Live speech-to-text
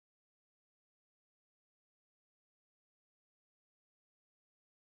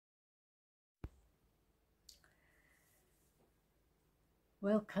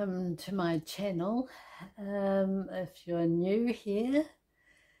Welcome to my channel. If you're new here,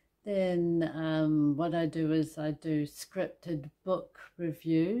 then what I do is I do scripted book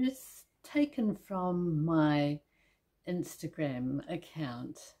reviews taken from my Instagram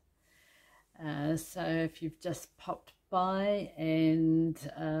account. So if you've just popped by and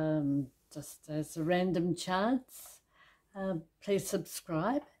just as a random chance, please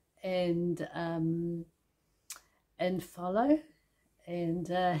subscribe and follow. And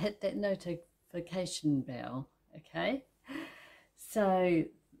hit that notification bell, okay? So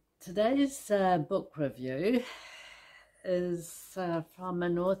today's book review is from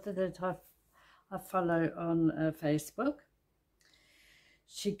an author that I follow on Facebook.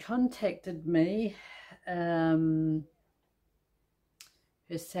 She contacted me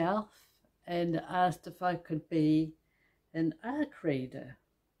herself and asked if I could be an ARC reader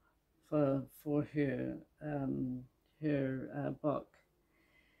for her book.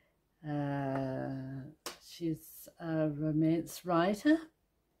 She's a romance writer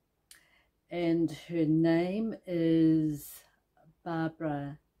and her name is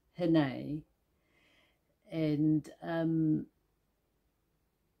Hannay, and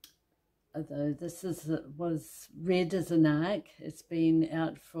although this was read as an ARC, it's been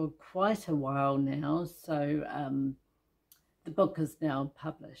out for quite a while now, so the book is now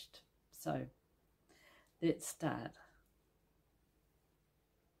published. So let's start.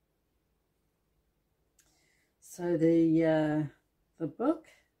 So the book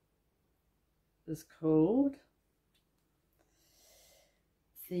is called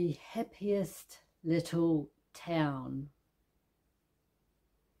The Happiest Little Town.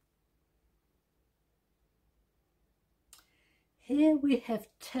 Here we have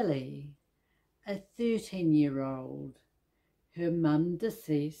Tilly, a 13-year-old, her mum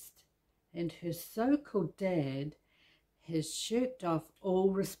deceased, and her so-called dad has shirked off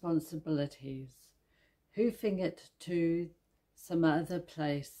all responsibilities, hoofing it to some other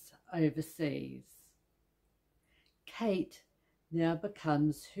place overseas. Kate now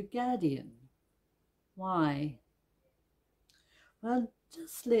becomes her guardian. Why? Well,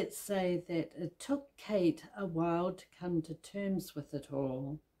 just let's say that it took Kate a while to come to terms with it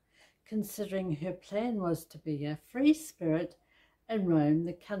all, considering her plan was to be a free spirit and roam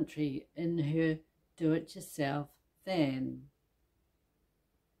the country in her do-it-yourself van.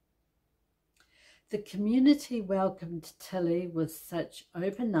 The community welcomed Tilly with such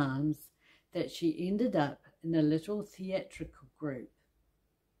open arms that she ended up in a little theatrical group.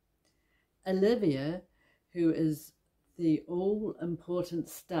 Olivia, who is the all-important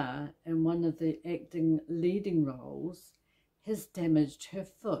star and one of the acting leading roles, has damaged her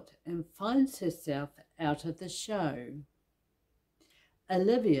foot and finds herself out of the show.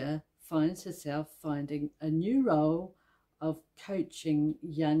 Olivia finds herself finding a new role of coaching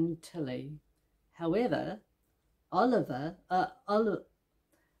young Tilly. However, Olivia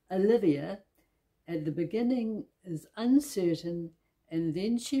at the beginning is uncertain, and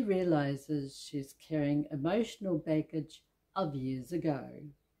then she realizes she's carrying emotional baggage of years ago.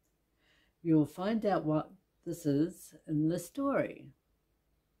 You'll find out what this is in the story.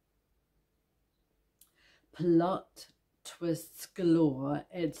 Plot twists galore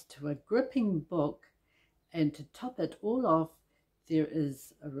adds to a gripping book, and to top it all off, there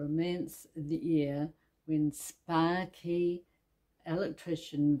is a romance in the air when sparky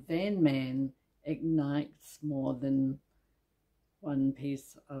electrician Van Man ignites more than one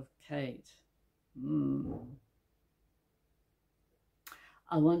piece of Kate.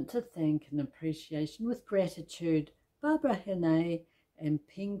 I want to thank and appreciation with gratitude Hannay and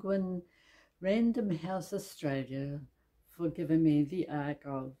Penguin Random House Australia for giving me the ARC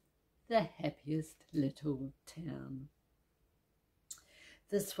of The Happiest Little Town.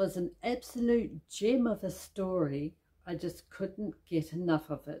 This was an absolute gem of a story. I just couldn't get enough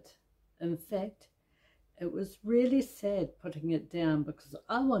of it. In fact, it was really sad putting it down because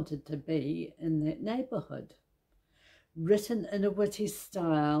I wanted to be in that neighbourhood. Written in a witty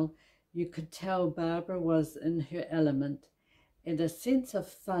style, you could tell Barbara was in her element, and a sense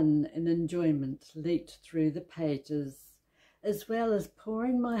of fun and enjoyment leaked through the pages, as well as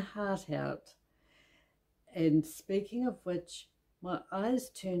pouring my heart out. And speaking of which, my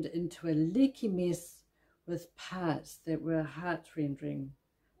eyes turned into a leaky mess with parts that were heart-rending.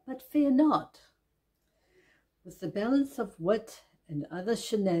 But fear not. With the balance of wit and other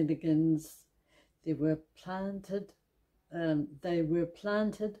shenanigans, they were planted for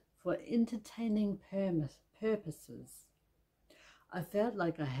entertaining purposes. I felt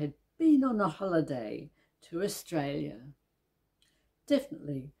like I had been on a holiday to Australia.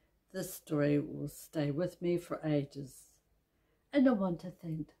 Definitely, this story will stay with me for ages. And I want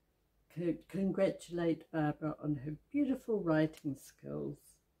to congratulate Barbara on her beautiful writing skills.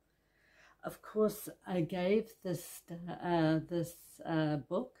 Of course, I gave this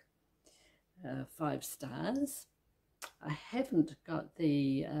book 5 stars. I haven't got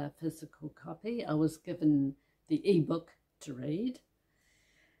the physical copy. I was given the ebook to read,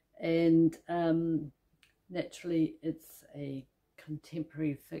 and naturally it's a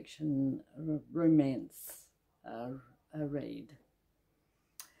contemporary fiction romance read.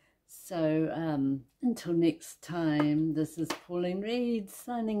 So until next time, this is Pauline Reid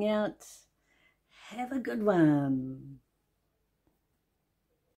signing out. Have a good one.